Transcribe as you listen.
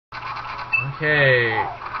Okay.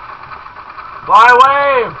 Fly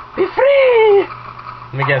away! Be free!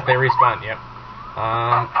 Let me guess, they respawn. Yep.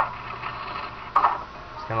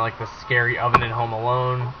 It's kind of like the scary oven in Home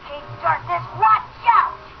Alone. Hey, darkness, watch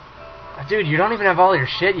out! Dude, you don't even have all your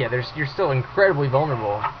shit yet. You're still incredibly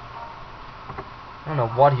vulnerable. I don't know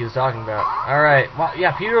what he was talking about. Alright, well,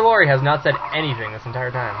 yeah, Peter Lorre has not said anything this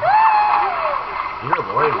entire time. Peter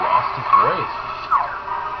Lorre lost his voice.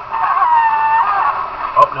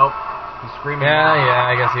 Oh, nope. He's screaming. Yeah,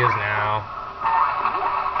 I guess he is now.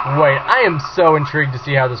 Wait, I am so intrigued to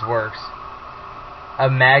see how this works. A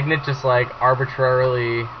magnet just, like,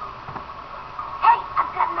 arbitrarily... Hey,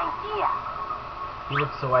 I've got an idea. He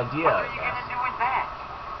looks so idea. What are you gonna do with that?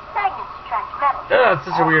 Magnets attract metal. Ugh, it's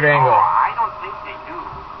such a weird angle. I don't think they do.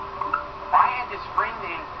 I had this friend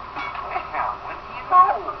named... Well, what do you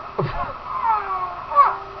know?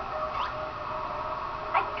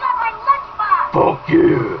 I got my lunchbox. Fuck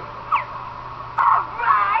you!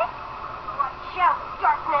 Alright. Watch out,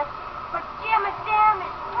 darkness. Pajama Sam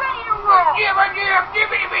is ready to roll.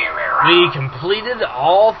 We completed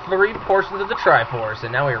all 3 portions of the Triforce,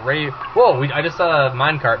 and now we're ready. Whoa, I just saw a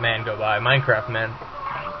minecart man go by. Minecraft man.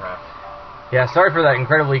 Minecraft. Yeah, sorry for that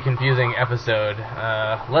incredibly confusing episode.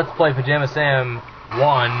 Let's play Pajama Sam 1,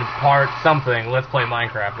 part something. Let's play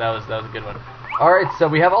Minecraft. That was a good one. Alright, so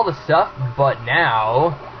we have all the stuff, but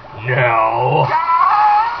now... No!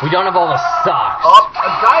 We don't have all the socks. Oh,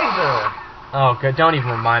 a geyser! Oh, good. Don't even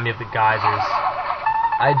remind me of the geysers.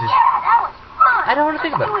 Yeah, that was fun. I don't want to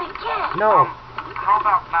think about Do it. it again. No. How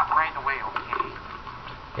about not right away, okay?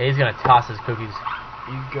 Yeah, he's gonna toss his cookies.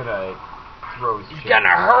 He's gonna throw his He's shit.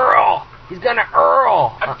 gonna hurl! He's gonna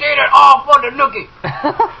hurl! I did it all for the nookie!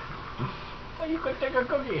 So you could take a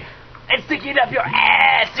cookie. And stick it up your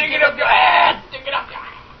ass! Stick it up your ass! Stick it up your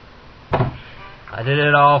ass! I did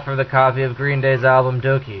it all for the copy of Green Day's album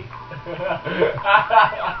Dookie.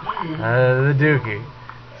 The Dookie.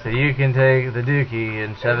 So you can take the Dookie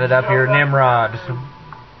and shove it up your Nimrod.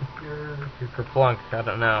 Your Kerplunk, I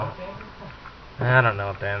don't know. I don't know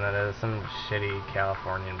what band that is. Some shitty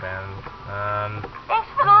Californian band. Thanks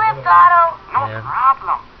for the lift, Otto. No Yeah.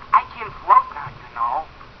 problem. I can float now, you know.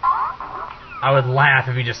 I would laugh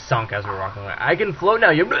if he just sunk as we were walking away. I can float now,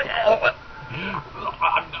 you...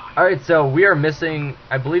 Alright, so we are missing...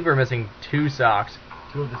 I believe we're missing 2 socks.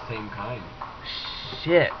 2 of the same kind.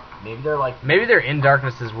 Shit. Maybe they're like... Maybe they're in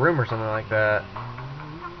Darkness's room or something like that.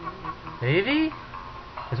 Maybe?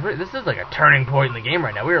 This is like a turning point in the game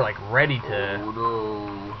right now. We are like ready to... Oh,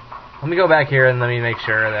 no. Let me go back here and let me make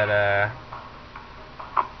sure that,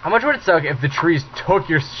 How much would it suck if the trees took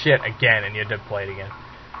your shit again and you had to play it again?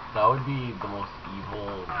 That would be the most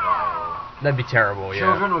evil, vile... That'd be terrible, yeah.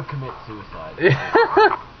 Children would commit suicide.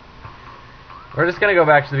 We're just gonna go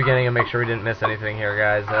back to the beginning and make sure we didn't miss anything here,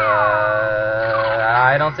 guys.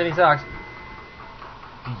 I don't see any socks.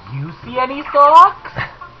 Do you see any socks?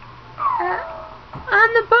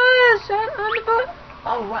 On the bus! On the bus!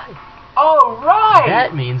 Alright. Alright!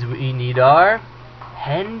 That means we need our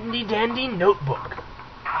handy-dandy notebook.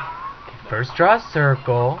 Okay, first draw a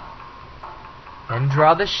circle, then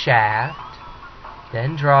draw the shaft,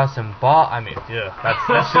 then draw some ball. I mean, ugh, that's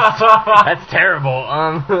just that's terrible.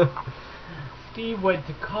 Steve went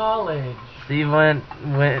to college. Steve went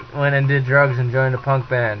and did drugs and joined a punk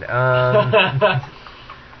band.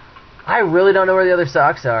 I really don't know where the other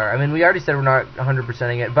socks are. I mean, we already said we're not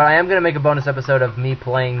 100%ing it, but I am gonna make a bonus episode of me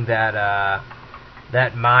playing that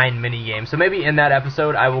that mine mini game. So maybe in that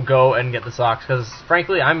episode I will go and get the socks because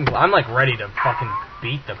frankly I'm like ready to fucking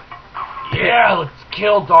beat the Yeah, let's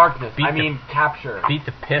kill darkness. Capture. Beat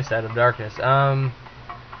the piss out of darkness.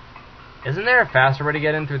 Isn't there a faster way to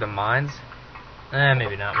get in through the mines?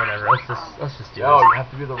 Maybe not. Whatever. Let's just do No, this. you have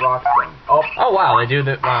to do the rocks thing. Oh. Oh wow, they do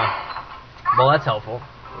the. Wow. Well, that's helpful.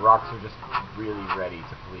 The rocks are just really ready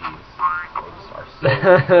to please. They just are so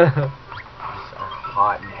just are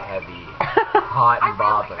hot and heavy, hot and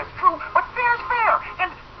bothered. It's true, but fair's fair.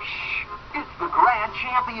 And shh, it's the grand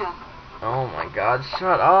champion. Oh my God!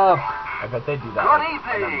 Shut up. I bet they do that. Good like,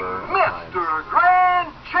 a evening, number of Mr. times.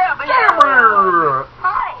 Grand Champion.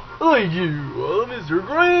 Hi. Thank you, Mr.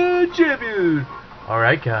 Grand Champion. All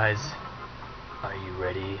right, guys. Are you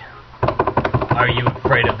ready? Are you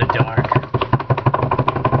afraid of the dark?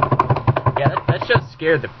 Yeah, that show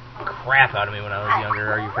scared the crap out of me when I was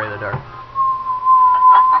younger. Are you afraid of the dark?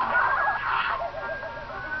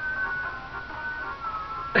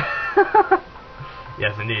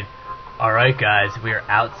 Yes, indeed. Alright, guys, we are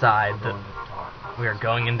outside. We are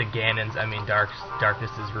going into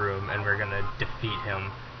Darkness's room, and we're gonna defeat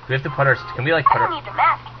him. Do we have to put our... Can we, like, I put don't our... need the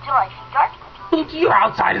mask until I see darkness. You're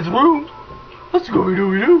outside his room! What's going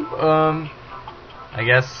on here? I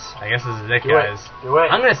guess this is it, Do guys. it. Do it.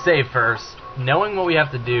 I'm gonna save first. Knowing what we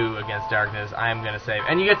have to do against darkness, I am gonna save.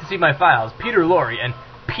 And you get to see my files, Peter Lorre and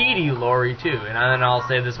Petey Lorre too. And then I'll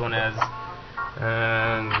save this one as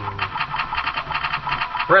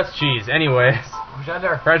breast cheese. Anyways, Push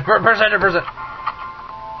enter. press enter.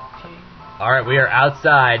 All right, we are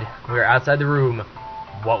outside. We are outside the room.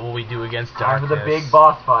 What will we do against Time darkness? for the big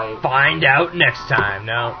boss fight. Find out next time.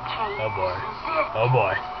 No. Oh boy. Oh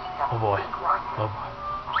boy. Oh boy. Oh boy.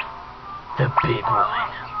 The big one.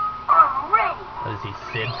 I'm ready. What is he,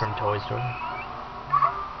 Sid from Toy Story?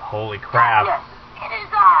 Holy crap. Yes, it is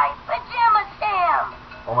I, Pajama Sam.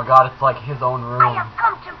 Oh my god, it's like his own I room. have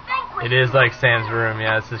come to vanquish It is like Sam's room.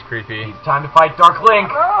 Yeah, this is creepy. It's time to fight Dark Link.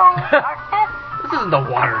 Hello, darkness. This isn't the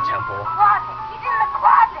water temple. Closet. He's in the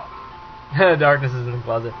closet. Darkness is in the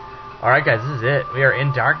closet. Alright guys, this is it. We are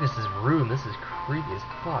in Darkness's room. This is creepy as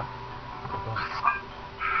fuck.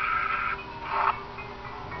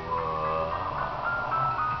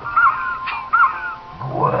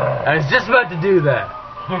 I was just about to do that.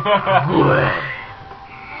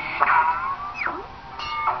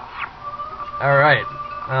 Alright.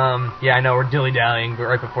 Yeah, I know, we're dilly-dallying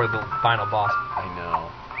right before the final boss. I know.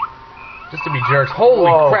 Just to be jerks. Holy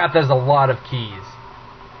Whoa. crap, there's a lot of keys.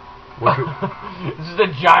 Which This is a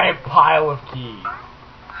giant pile of keys.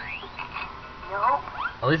 Nope.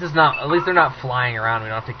 at least it's not. At least they're not flying around. We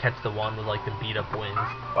don't have to catch the one with like the beat up wings.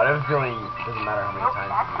 But I have a feeling it doesn't matter how many Nope, times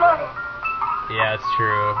that's you not do it. Yeah, it's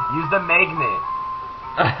true. it. Use the magnet.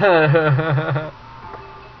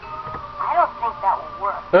 I don't think that will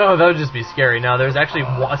work. Oh, that would just be scary. No, there's actually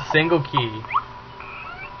a single key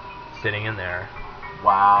sitting in there.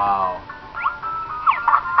 Wow.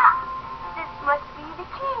 This must be the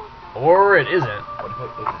key. Or it isn't. What if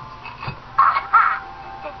it isn't?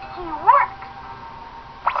 This key works.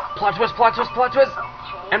 Plot twist, plot twist, plot twist.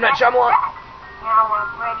 Okay, M. Night that's Shyamalan. that. Now I'm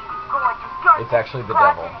ready to go into darkness. It's actually the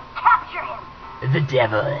closet devil. and capture him. The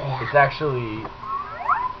devil. It's actually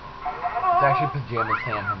Pajama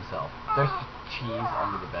Sam himself. There's cheese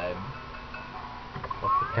under the bed.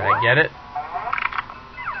 What's the Can I get it?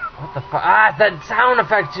 What the fuck? Ah, that sound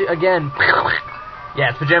effect again. Yeah,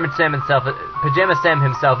 it's Pajama Sam himself. Pajama Sam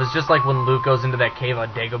himself is just like when Luke goes into that cave on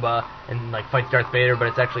Dagobah and like fights Darth Vader, but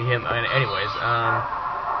it's actually him. Anyways,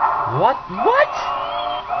 what?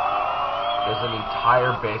 There's an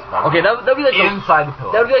entire baseball. Okay, that'd be like inside the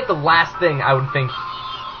pillow. That would be like the last thing I would think.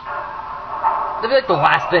 That'd be like the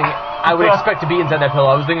last thing I would expect to be inside that pillow.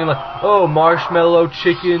 I was thinking like, oh, marshmallow,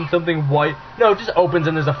 chicken, something white. No, it just opens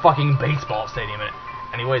and there's a fucking baseball stadium in it.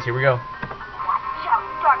 Anyways, here we go. Watch out,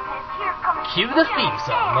 darkness. Here comes Cue the theme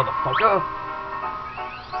song, motherfucker.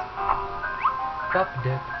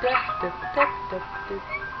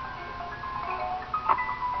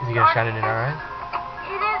 Is he gonna shine it in our eyes?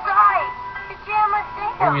 It is I, Pajama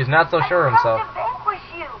Sam. Ooh, he's not so sure of himself. I've come to vanquish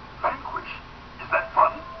you. Vanquish? Is that fun?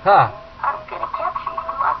 Huh. I'm gonna capture you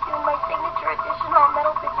and lock you in my signature additional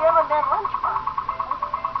metal Pajama Man lunchbox.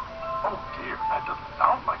 Oh dear, that doesn't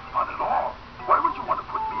sound like fun at all. Why would you want to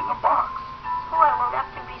put me in the box? So I won't have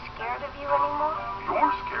to be scared of you anymore?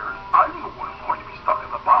 You're scared. I'm the one who's going to be stuck in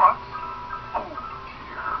the box. Oh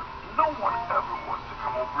dear, no one ever wants to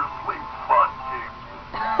come over and play fun games with me.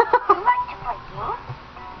 You like to play games?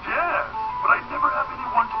 Yes, but I never have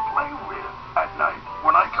anyone to play with. At night,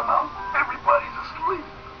 when I come out, everybody's asleep.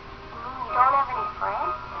 You mean you don't have any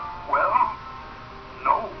friends? Well,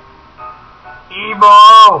 no.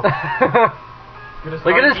 Emo!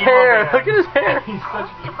 Look at his hair. Look at his hair. He's I such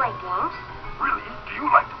like to play games. Really? Do you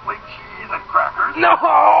like to play cheese and crackers? No.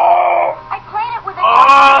 I played it with a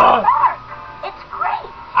Ah! shark. It's great.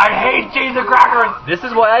 I hate cheese and crackers! This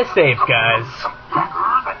is why I saved, guys. Some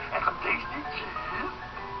crackers and some tasty cheese.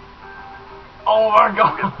 Oh my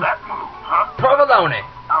Look at god. that move, huh? Provolone.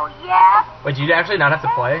 Oh, yeah? Wait, do you actually not have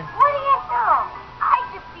to play? What do you know? I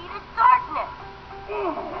defeated darkness.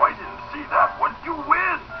 Ooh, I didn't see that one. You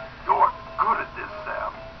win. You're good at this,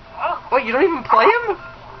 Sam. Hey, Wait, you don't even play him?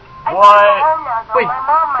 I What? go home now, though. Wait, My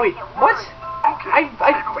mom might wait, get what? worried. Okay, I-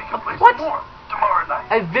 maybe we can play what? some more tomorrow night.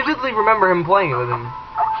 I vividly remember him playing it with him.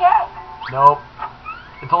 Okay. Nope.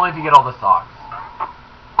 It's only to get all the socks.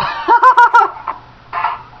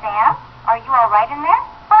 Sam, are you all right in there?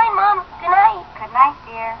 Fine, Mom. Good night. Good night,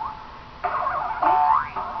 dear.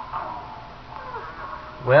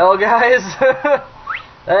 Well, guys,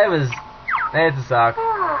 that's a sock.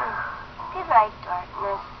 Good night,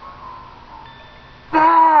 darkness.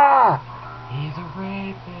 Ah! He's a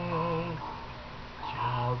rapist.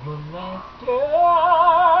 Child molester.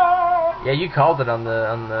 Yeah, you called it on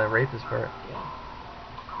the rapist part.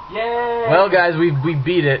 Yay! Well, guys, we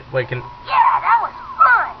beat it. Wait, can Yeah, that was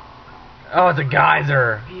fun. Oh, it's a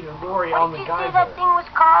geyser. Peter Lorre What on did the you say geyser. that thing was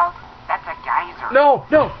called? That's a geyser. No,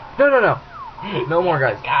 no, no, no, no. No more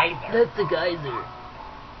guys. Geyser. That's a geyser.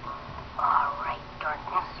 Alright,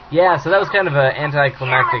 darkness. Yeah, so that was kind of an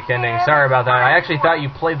anticlimactic ending. Sorry about that. I actually thought you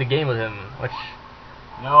played the game with him, which...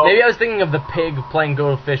 No. Maybe I was thinking of the pig, playing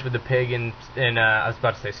Goldfish with the pig in I was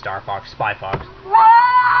about to say Star Fox, Spy Fox.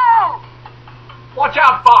 Whoa! Watch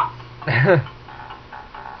out, Fox!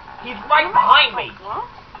 He's right behind me.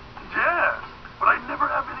 Yes, but I never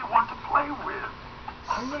have anyone to play with.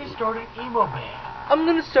 I'm gonna start an emo band. I'm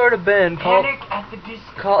gonna start a band called... Panic at the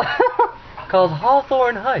Disco. called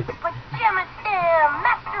Hawthorne Heights. Pajama Sam,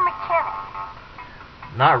 Master Mechanic.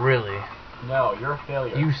 Not really. No, you're a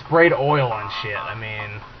failure. You sprayed oil on shit, I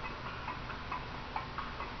mean...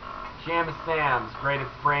 Pajama Sam's great at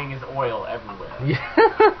spraying his oil everywhere. Yeah.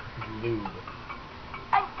 Lube.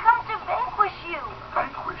 I've come to vanquish you.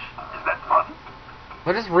 Vanquish? Is that fun?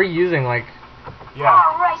 We're just reusing, like, Yeah.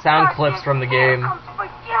 Alright, sound darkness, clips from the here game. comes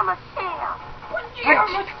Pajama Sam.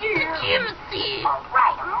 Pajama Sam.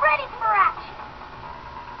 Alright, I'm ready for action.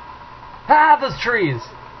 Ah, those trees!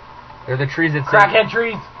 They're the trees that say... Crackhead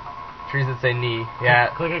trees. Trees that say knee. Yeah.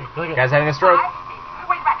 Click it, click it. Guy's having a stroke.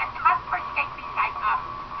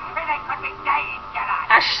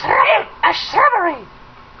 A shrubbery!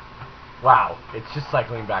 Wow, it's just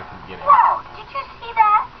cycling back to the beginning. Whoa, did you see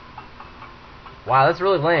that? Wow, that's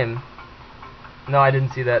really lame. No, I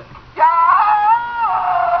didn't see that.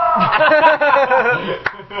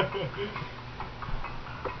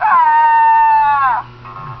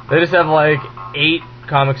 They just have like 8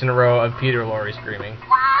 comics in a row of Peter Lorre screaming.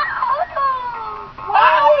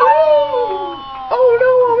 Oh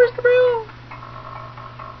no, Mr. Bill!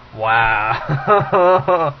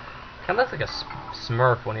 Wow. Kind of looks like a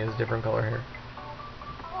Smurf when he has different color hair.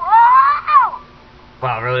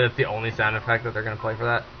 Wow, really? That's the only sound effect that they're going to play for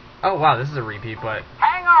that? Oh wow, this is a repeat, but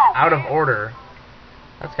Hang on. out of order.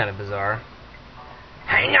 That's kind of bizarre.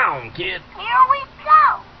 Hang on, kid! Here we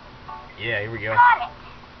go. Yeah, here we go. Got it.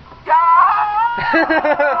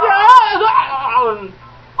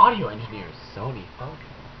 Audio engineers, Sony Falcon.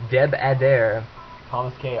 Deb Adair.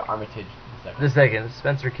 Thomas K. Armitage II. The second,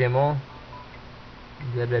 Spencer Kimmel.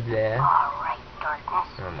 Blah, blah, blah. Alright, darkness.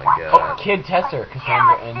 Oh my Oh, god. Kid Tester,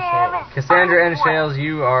 Cassandra N. Shales. Cassandra N. Shales,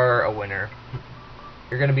 you are a winner.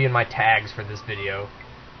 You're gonna be in my tags for this video.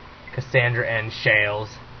 Cassandra N. Shales.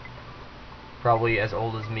 Probably as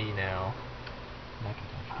old as me now.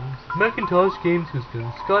 Macintosh Game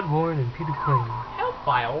System, Scott Warren and Peter Klein. Help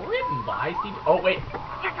file written by Steve. Oh, wait.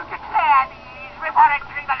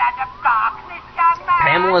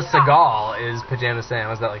 Pamela Segal is Pajama Sam.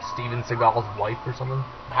 Was that like Steven Seagal's wife or something?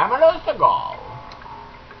 Pamela Segal.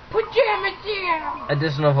 Pajama Sam.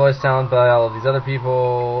 Additional voice talent by all of these other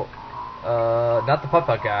people. Not the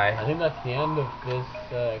putt-putt guy. I think that's the end of this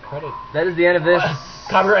credit. That is the end of this.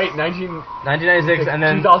 Copyright 1996, and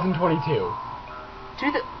then 2022.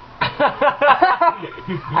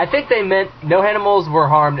 I think they meant no animals were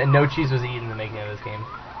harmed and no cheese was eaten in the making of this game.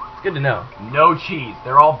 It's good to know. No cheese.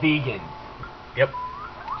 They're all vegan. Yep,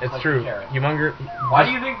 it's Like true. carrot. Humonger. Why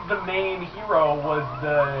do you think the main hero was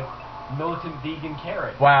the militant vegan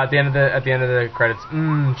carrot? Wow! At the end of the credits,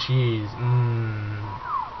 cheese.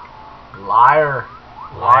 Liar.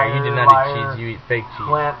 Liar! You did not liar. eat cheese. You eat fake cheese.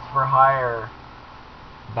 Plants for hire.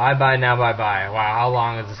 Bye bye now. Bye bye. Wow! How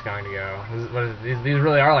long is this going to go? These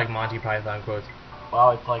really are like Monty Python quotes.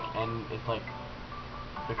 Well, it's like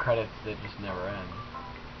the credits that just never end.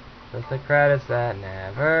 Just the credits that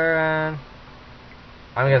never end.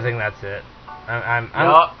 I'm guessing that's it.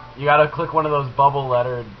 Yup, you gotta click one of those bubble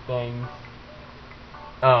lettered things.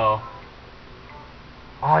 Oh.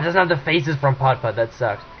 Oh, it doesn't have the faces from Putt Putt. That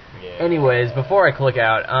sucks. Yeah. Anyways, before I click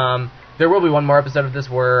out, there will be one more episode of this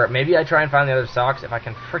where maybe I try and find the other socks if I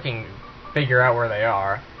can freaking figure out where they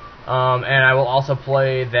are. And I will also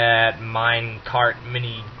play that minecart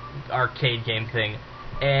mini arcade game thing.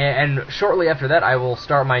 And shortly after that, I will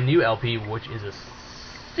start my new LP, which is a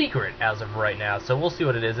secret as of right now. So we'll see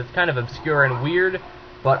what it is. It's kind of obscure and weird,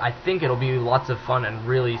 but I think it'll be lots of fun and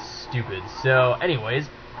really stupid. So anyways,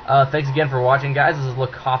 thanks again for watching, guys. This is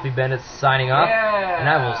Look Coffee Bennett signing off. Yeah. And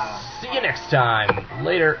I will see you next time.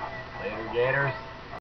 Later. Later, Gators.